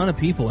hooked a ton of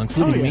people,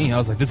 including me. I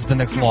was like, this is the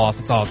next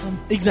Lost. It's awesome.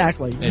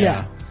 Exactly.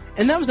 Yeah.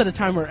 And that was at a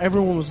time where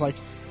everyone was like,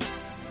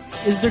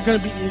 is this going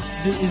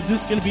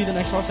to be the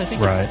next Lost? I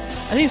think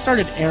it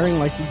started airing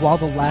like while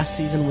the last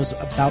season was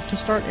about to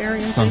start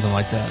airing. Something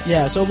like that.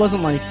 Yeah, so it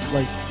wasn't like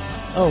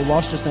oh,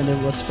 Lost just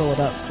ended, let's fill it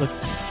up with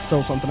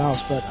something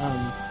else. But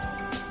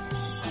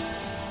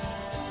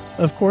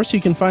of course,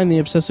 you can find The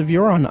Obsessive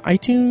Viewer on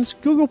iTunes,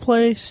 Google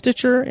Play,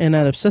 Stitcher, and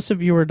at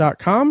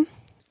obsessiveviewer.com.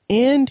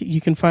 And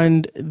you can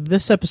find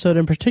this episode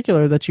in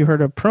particular that you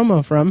heard a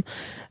promo from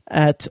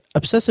at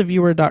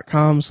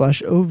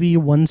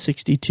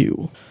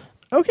obsessiveviewer.com/OV162.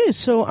 Okay,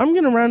 so I'm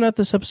going to round out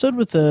this episode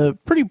with a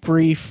pretty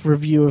brief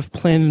review of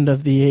Planet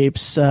of the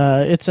Apes.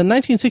 It's a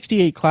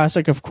 1968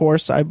 classic, of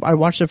course. I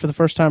watched it for the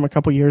first time a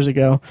couple years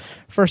ago,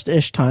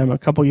 first-ish time a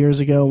couple years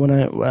ago when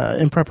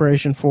in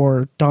preparation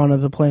for Dawn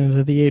of the Planet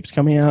of the Apes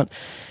coming out.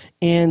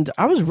 And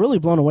I was really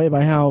blown away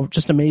by how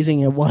just amazing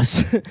it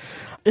was.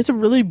 It's a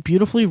really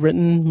beautifully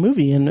written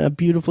movie and a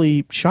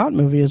beautifully shot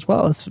movie as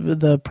well. It's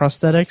the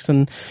prosthetics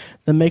and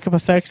the makeup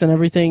effects and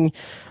everything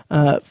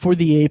for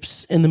the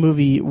apes in the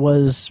movie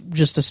was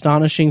just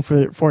astonishing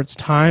for its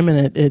time,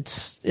 and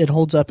it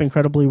holds up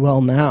incredibly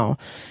well now.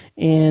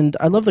 And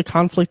I love the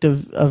conflict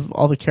of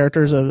all the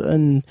characters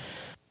and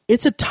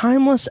it's a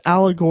timeless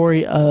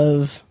allegory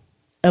of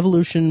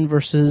evolution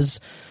versus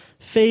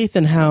faith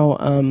and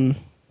how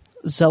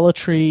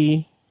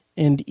zealotry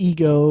and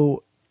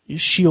ego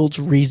shields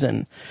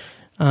reason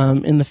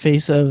in the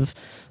face of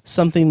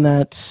something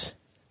that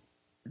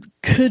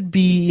could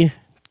be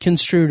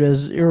construed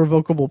as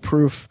irrevocable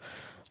proof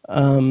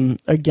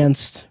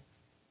against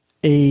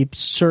a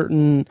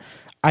certain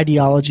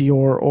ideology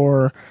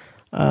or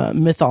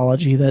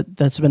mythology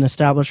that's been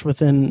established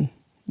within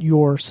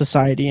your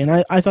society.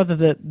 And I thought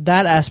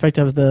that aspect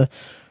of the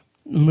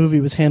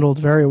movie was handled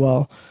very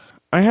well.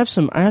 I have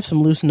some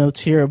loose notes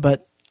here,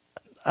 but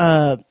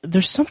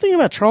there's something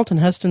about Charlton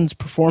Heston's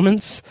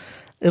performance,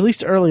 at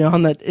least early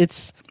on, that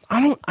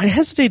I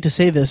hesitate to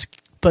say this,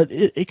 but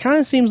it kind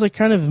of seems like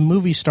kind of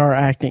movie star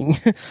acting.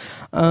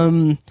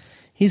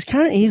 He's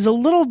a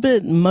little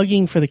bit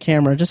mugging for the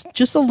camera,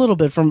 just a little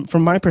bit from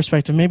my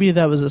perspective. Maybe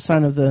that was a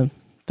sign of the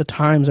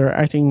times or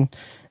acting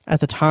at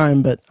the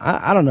time, but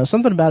I don't know.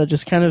 Something about it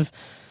just kind of,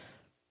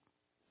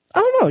 I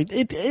don't know.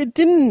 It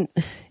didn't.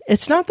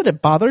 It's not that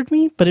it bothered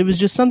me, but it was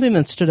just something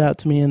that stood out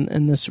to me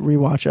in this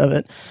rewatch of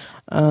it.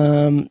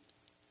 And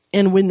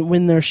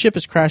when their ship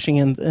is crashing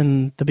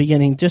in the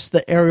beginning, just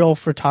the aerial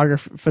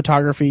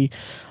photography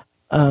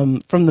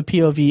from the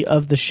POV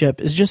of the ship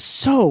is just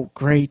so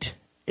great.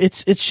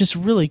 It's just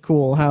really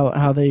cool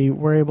how they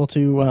were able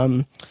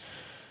to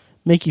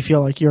make you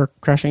feel like you're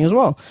crashing as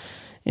well,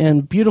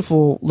 and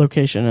beautiful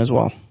location as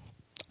well.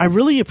 I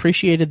really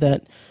appreciated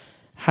that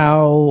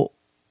how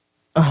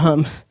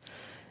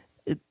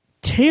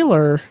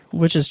Taylor,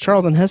 which is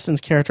Charlton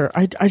Heston's character,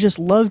 I just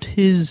loved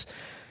his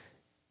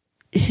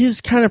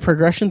kind of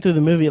progression through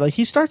the movie. Like,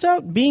 he starts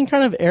out being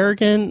kind of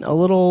arrogant,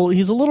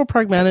 he's a little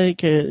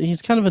pragmatic,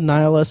 he's kind of a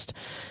nihilist,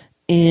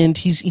 and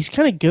he's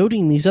kind of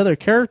goading these other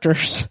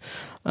characters.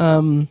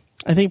 I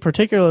think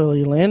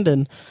particularly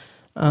Landon,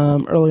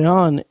 early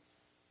on,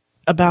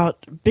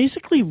 about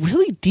basically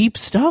really deep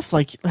stuff,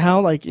 like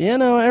how, like,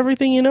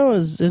 everything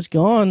is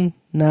gone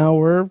now.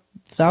 We're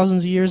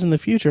thousands of years in the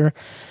future.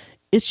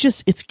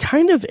 It's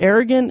kind of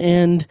arrogant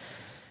and,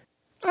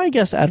 I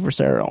guess,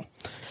 adversarial.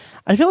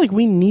 I feel like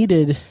we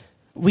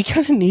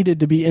kind of needed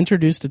to be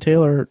introduced to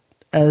Taylor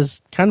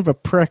as kind of a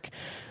prick,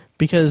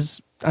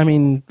 because, I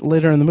mean,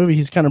 later in the movie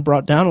he's kind of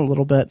brought down a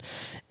little bit.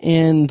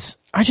 And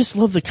I just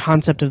love the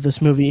concept of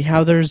this movie,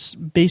 how there's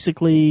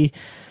basically,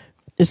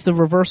 it's the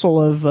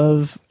reversal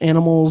of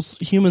animals.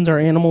 Humans are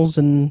animals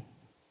and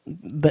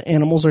the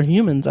animals are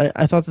humans.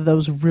 I thought that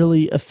was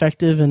really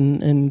effective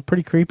and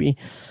pretty creepy.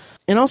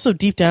 And also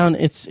deep down,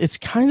 it's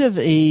kind of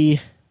it's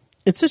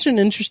such an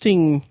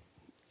interesting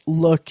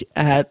look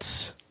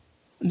at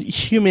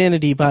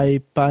humanity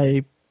by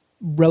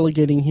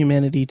relegating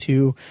humanity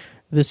to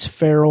this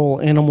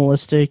feral,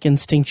 animalistic,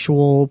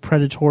 instinctual,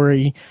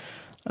 predatory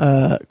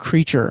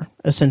creature,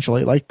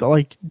 essentially, like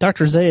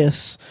Dr.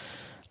 Zaius,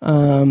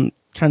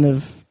 kind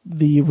of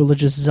the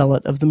religious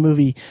zealot of the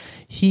movie.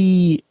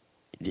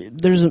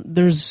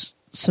 There's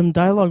some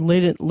dialogue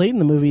late in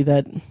the movie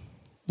that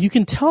you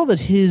can tell that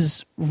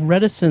his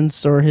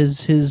reticence or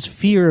his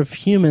fear of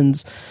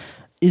humans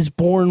is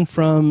born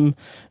from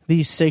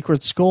these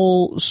sacred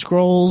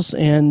scrolls,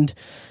 and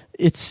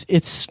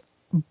it's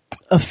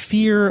a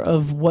fear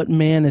of what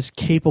man is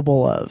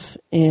capable of.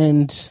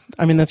 And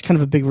I mean, that's kind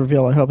of a big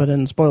reveal. I hope I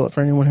didn't spoil it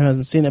for anyone who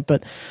hasn't seen it,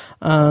 but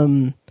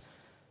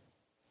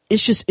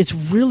it's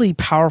really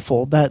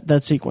powerful,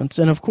 that sequence.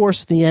 And of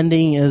course the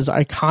ending is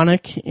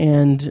iconic,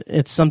 and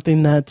it's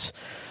something that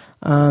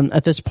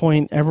at this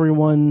point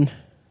everyone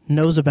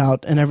knows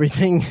about and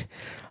everything.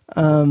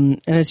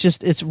 And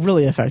it's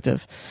really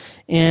effective.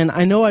 And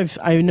I know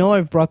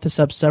I've brought this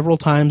up several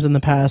times in the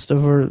past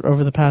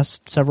over the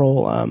past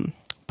several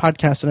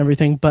podcasts and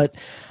everything, but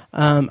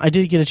I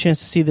did get a chance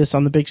to see this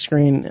on the big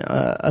screen,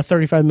 a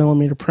 35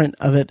 millimeter print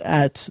of it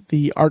at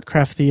the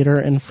Artcraft Theater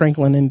in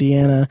Franklin,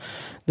 Indiana.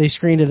 They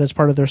screened it as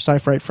part of their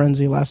Sci-Fright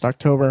Frenzy last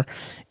October.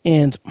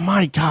 And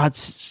my God,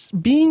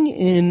 being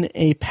in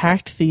a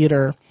packed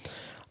theater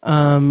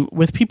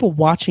with people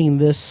watching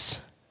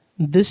this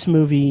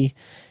movie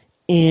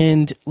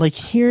and like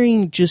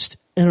hearing just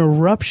an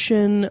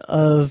eruption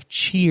of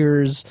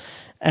cheers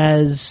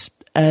as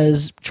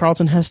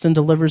Charlton Heston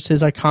delivers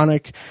his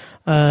iconic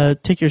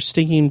 "Take your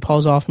stinking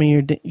paws off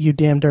me, you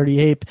damn dirty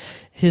ape,"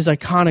 his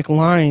iconic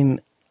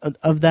line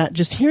of that,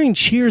 just hearing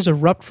cheers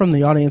erupt from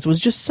the audience was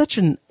just such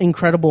an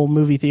incredible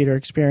movie theater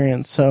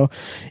experience. So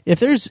if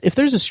there's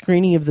a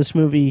screening of this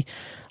movie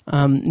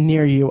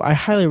near you, I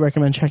highly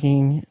recommend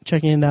checking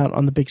it out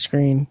on the big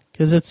screen,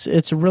 because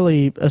it's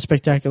really a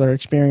spectacular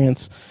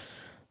experience.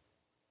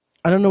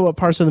 I don't know what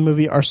parts of the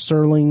movie are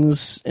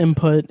Serling's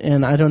input,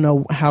 and I don't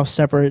know how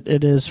separate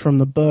it is from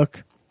the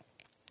book,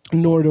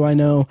 nor do I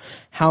know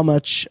how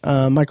much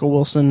Michael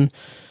Wilson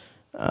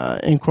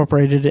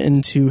incorporated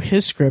into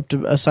his script,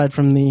 aside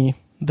from the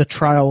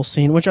trial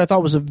scene, which I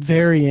thought was a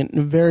very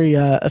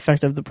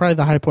effective, probably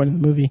the high point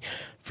of the movie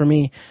for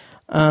me.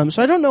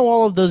 So I don't know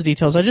all of those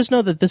details. I just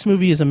know that this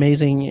movie is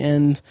amazing,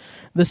 and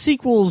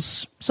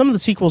some of the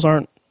sequels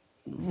aren't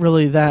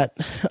really that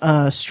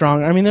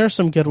strong. I mean, there are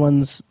some good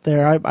ones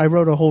there. I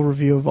wrote a whole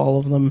review of all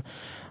of them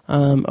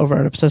over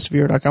at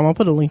obsessiveviewer.com. I'll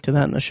put a link to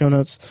that in the show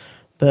notes,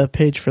 the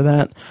page for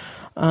that.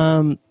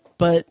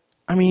 But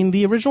I mean,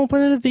 the original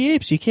Planet of the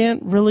Apes, you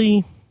can't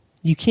really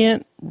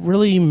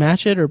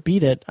match it or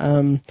beat it.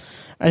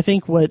 I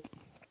think what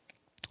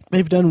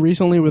they've done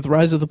recently with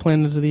Rise of the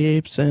Planet of the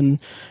Apes and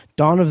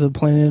Dawn of the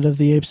Planet of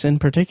the Apes in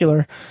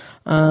particular,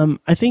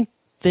 I think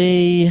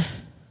they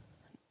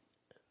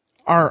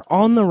are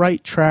on the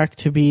right track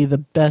to be the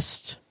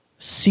best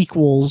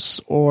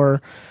sequels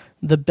or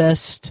the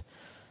best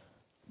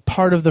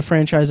part of the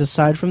franchise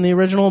aside from the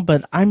original,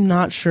 but I'm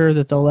not sure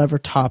that they'll ever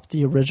top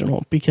the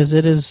original, because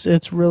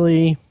it's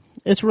really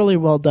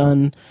well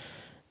done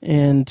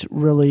and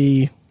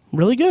really,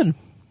 really good.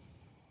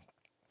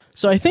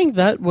 So I think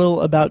that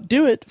will about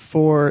do it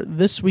for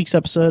this week's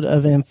episode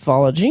of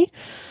Anthology.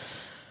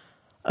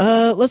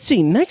 Let's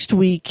see. Next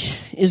week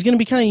is going to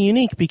be kind of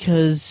unique,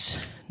 because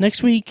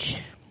next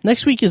week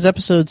is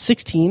episode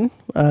 16,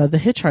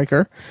 The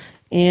Hitchhiker,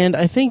 and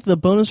I think the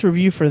bonus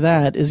review for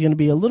that is going to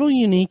be a little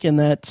unique in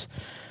that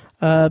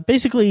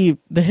basically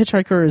The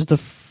Hitchhiker is the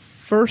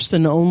first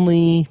and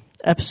only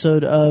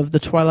episode of The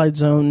Twilight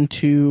Zone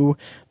to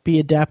be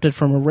adapted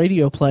from a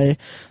radio play,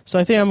 so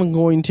I think I'm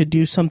going to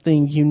do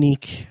something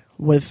unique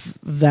with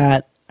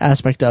that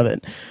aspect of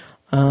it,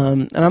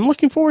 and I'm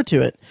looking forward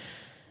to it.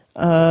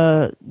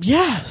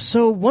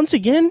 So once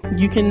again,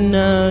 you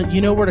can,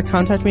 you know where to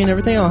contact me and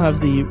everything. I'll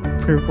have the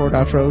pre-record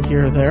outro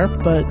here or there.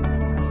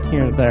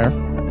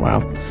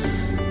 Wow.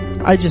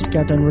 I just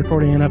got done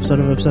recording an episode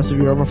of Obsessive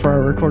Viewer before I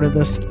recorded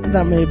this.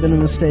 That may have been a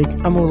mistake.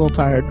 I'm a little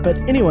tired. But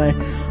anyway,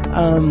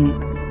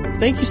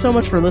 thank you so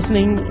much for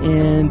listening,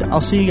 and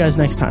I'll see you guys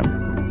next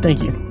time.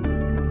 Thank you.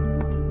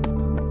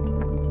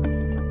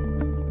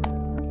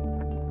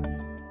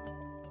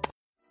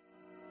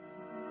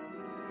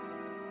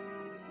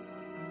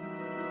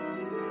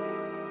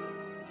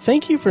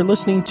 Thank you for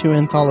listening to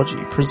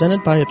Anthology,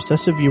 presented by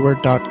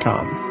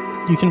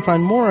ObsessiveViewer.com. You can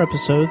find more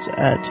episodes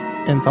at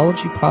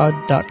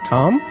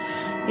anthologypod.com,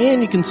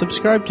 and you can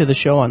subscribe to the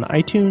show on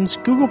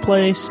iTunes, Google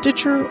Play,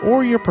 Stitcher,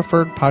 or your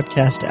preferred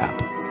podcast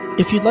app.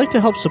 If you'd like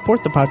to help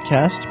support the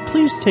podcast,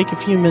 please take a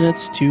few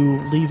minutes to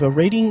leave a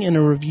rating and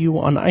a review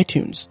on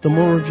iTunes. The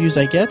more reviews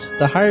I get,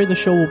 the higher the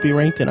show will be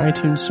ranked in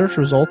iTunes search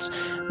results,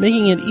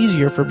 making it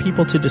easier for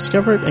people to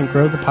discover it and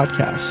grow the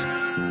podcast.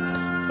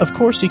 Of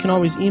course, you can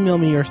always email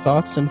me your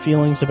thoughts and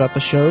feelings about the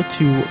show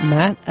to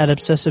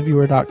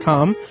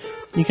matt@obsessiveviewer.com.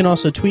 You can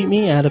also tweet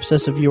me at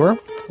obsessiveviewer,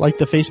 like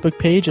the Facebook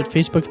page at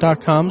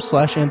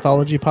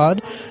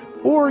facebook.com/anthologypod,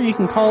 or you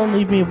can call and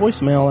leave me a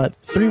voicemail at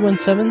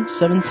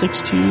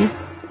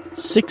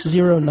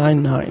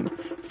 317-762-6099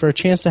 for a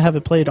chance to have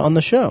it played on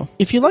the show.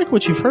 If you like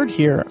what you've heard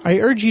here, I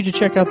urge you to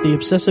check out The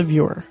Obsessive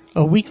Viewer,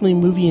 a weekly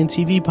movie and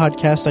TV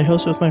podcast I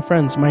host with my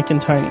friends Mike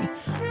and Tiny.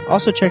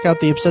 Also check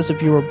out the Obsessive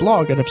Viewer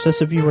blog at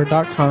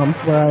obsessiveviewer.com,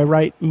 where I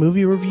write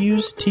movie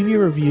reviews, TV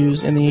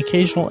reviews, and the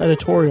occasional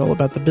editorial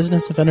about the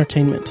business of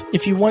entertainment.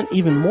 If you want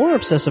even more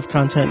obsessive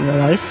content in your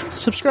life,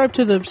 subscribe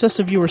to the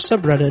Obsessive Viewer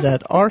subreddit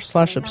at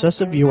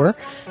r/obsessiveviewer,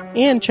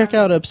 and check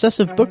out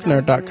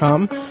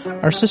obsessivebooknerd.com,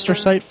 our sister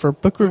site for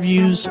book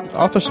reviews,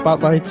 author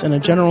spotlights, and a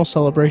general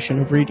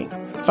celebration of reading.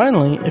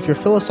 Finally, if you're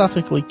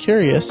philosophically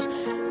curious,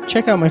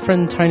 check out my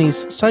friend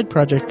Tiny's side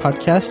project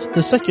podcast,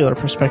 The Secular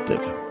Perspective,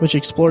 which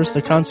explores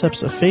the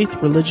concepts of faith,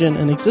 religion,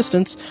 and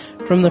existence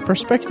from the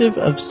perspective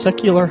of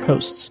secular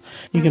hosts.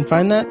 You can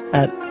find that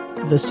at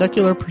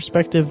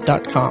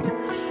thesecularperspective.com.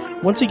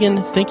 Once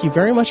again, thank you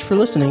very much for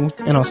listening,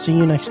 and I'll see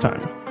you next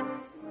time.